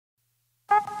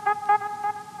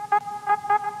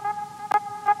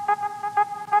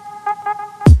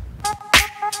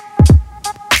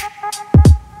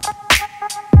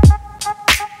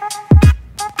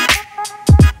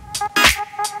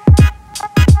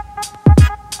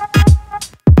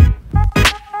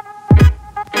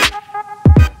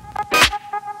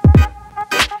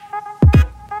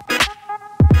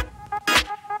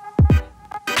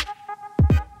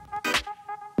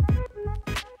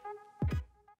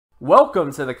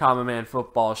Welcome to the Common Man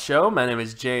Football Show. My name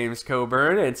is James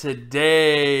Coburn, and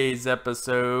today's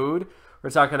episode, we're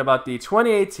talking about the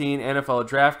 2018 NFL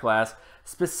Draft Class,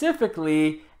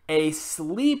 specifically a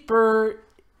sleeper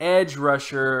edge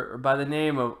rusher by the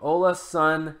name of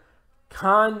Olasunkanmi,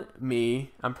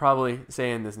 I'm probably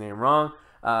saying this name wrong,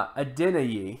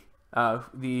 Adeniyi,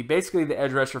 basically the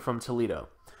edge rusher from Toledo.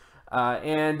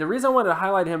 And the reason I wanted to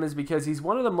highlight him is because he's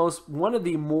one of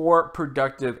the more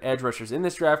productive edge rushers in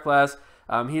this draft class.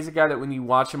 He's a guy that when you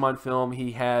watch him on film,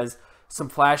 he has some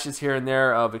flashes here and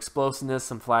there of explosiveness,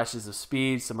 some flashes of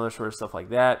speed, some other sort of stuff like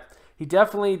that. He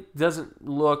definitely doesn't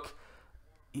look,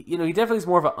 he definitely is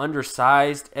more of an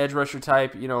undersized edge rusher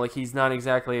type. Like he's not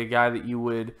exactly a guy that you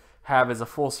would have as a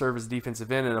full-service defensive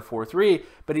end in a 4-3,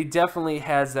 but he definitely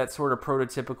has that sort of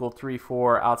prototypical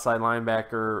 3-4 outside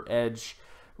linebacker edge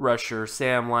rusher,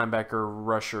 Sam linebacker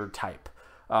rusher type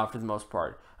for the most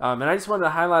part. And I just wanted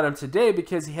to highlight him today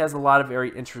because he has a lot of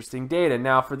very interesting data.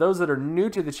 Now, for those that are new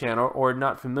to the channel or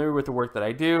not familiar with the work that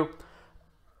I do,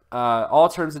 all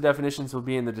terms and definitions will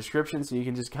be in the description, so you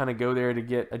can just kind of go there to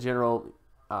get a general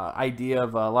idea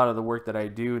of a lot of the work that I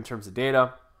do in terms of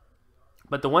data.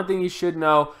 But the one thing you should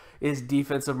know is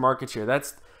defensive market share.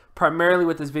 That's primarily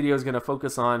what this video is going to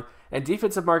focus on. And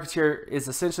defensive market share is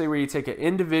essentially where you take an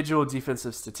individual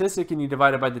defensive statistic and you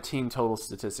divide it by the team total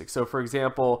statistic. So for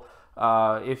example,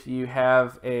 if you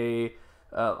have when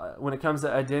it comes to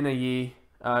Adeniyi,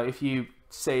 if you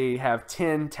say have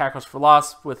 10 tackles for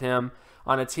loss with him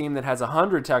on a team that has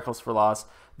 100 tackles for loss,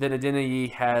 then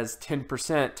Adeniyi has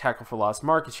 10% tackle for loss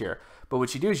market share. But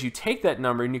what you do is you take that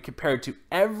number and you compare it to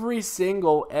every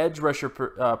single edge rusher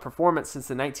performance since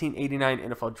the 1989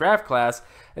 NFL Draft Class,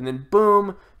 and then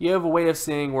boom, you have a way of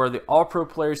seeing where the All-Pro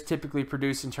players typically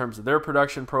produce in terms of their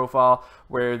production profile,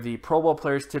 where the Pro Bowl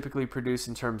players typically produce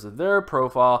in terms of their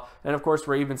profile, and of course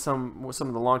where even some of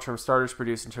the long-term starters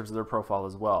produce in terms of their profile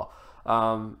as well.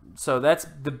 So that's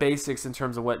the basics in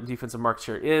terms of what defensive market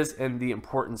share is and the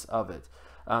importance of it.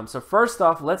 So first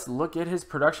off, let's look at his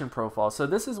production profile. So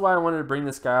this is why I wanted to bring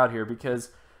this guy out here,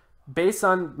 because based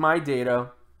on my data,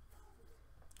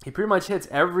 he pretty much hits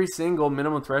every single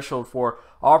minimum threshold for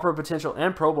All-Pro potential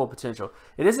and Pro Bowl potential.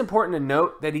 It is important to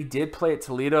note that he did play at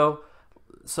Toledo,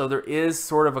 so there is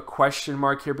sort of a question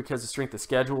mark here because of strength of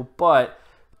schedule, but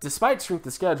despite strength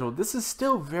of schedule, this is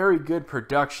still very good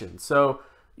production. So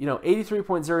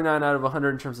 83.09 out of 100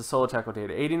 in terms of solo tackle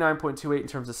data, 89.28 in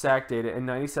terms of sack data, and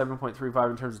 97.35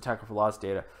 in terms of tackle for loss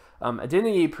data.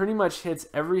 Adeniyi pretty much hits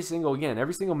every single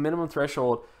minimum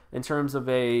threshold in terms of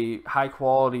a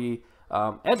high-quality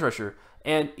edge rusher.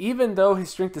 And even though his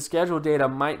strength of schedule data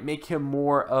might make him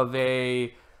more of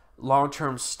a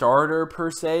long-term starter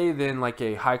per se than like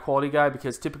a high-quality guy,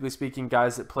 because typically speaking,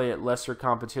 guys that play at lesser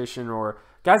competition or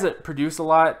guys that produce a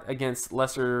lot against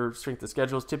lesser strength of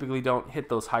schedules typically don't hit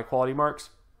those high-quality marks.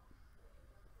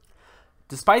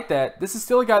 Despite that, this is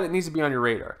still a guy that needs to be on your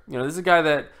radar. This is a guy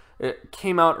that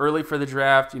came out early for the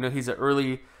draft. He's an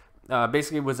early,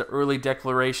 basically was an early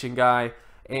declaration guy,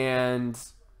 and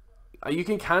you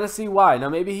can kind of see why. Now,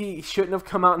 maybe he shouldn't have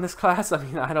come out in this class. I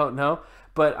mean, I don't know.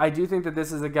 But I do think that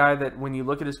this is a guy that when you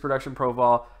look at his production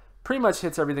profile, pretty much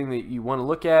hits everything that you want to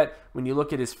look at. When you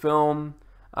look at his film,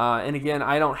 and again,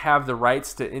 I don't have the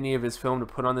rights to any of his film to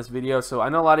put on this video, so I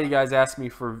know a lot of you guys ask me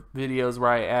for videos where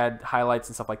I add highlights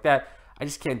and stuff like that. I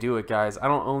just can't do it, guys. I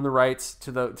don't own the rights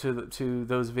to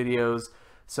those videos,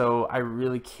 so I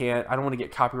really can't. I don't want to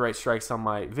get copyright strikes on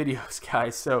my videos,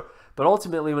 guys. So, but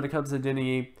ultimately, when it comes to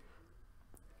Adeniyi,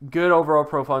 good overall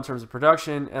profile in terms of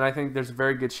production, and I think there's a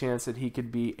very good chance that he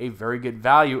could be a very good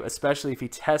value, especially if he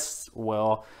tests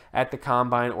well at the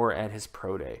Combine or at his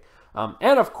Pro Day.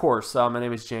 And of course, my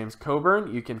name is James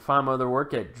Coburn. You can find my other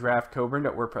work at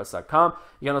draftcoburn.wordpress.com.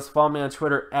 You can also follow me on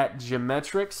Twitter at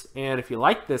Geometrics. And if you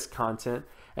like this content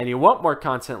and you want more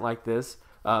content like this,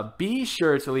 be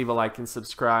sure to leave a like and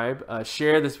subscribe.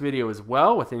 Share this video as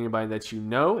well with anybody that you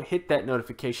know. Hit that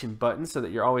notification button so that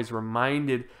you're always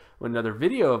reminded when another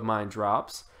video of mine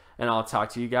drops. And I'll talk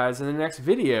to you guys in the next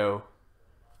video.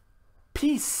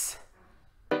 Peace.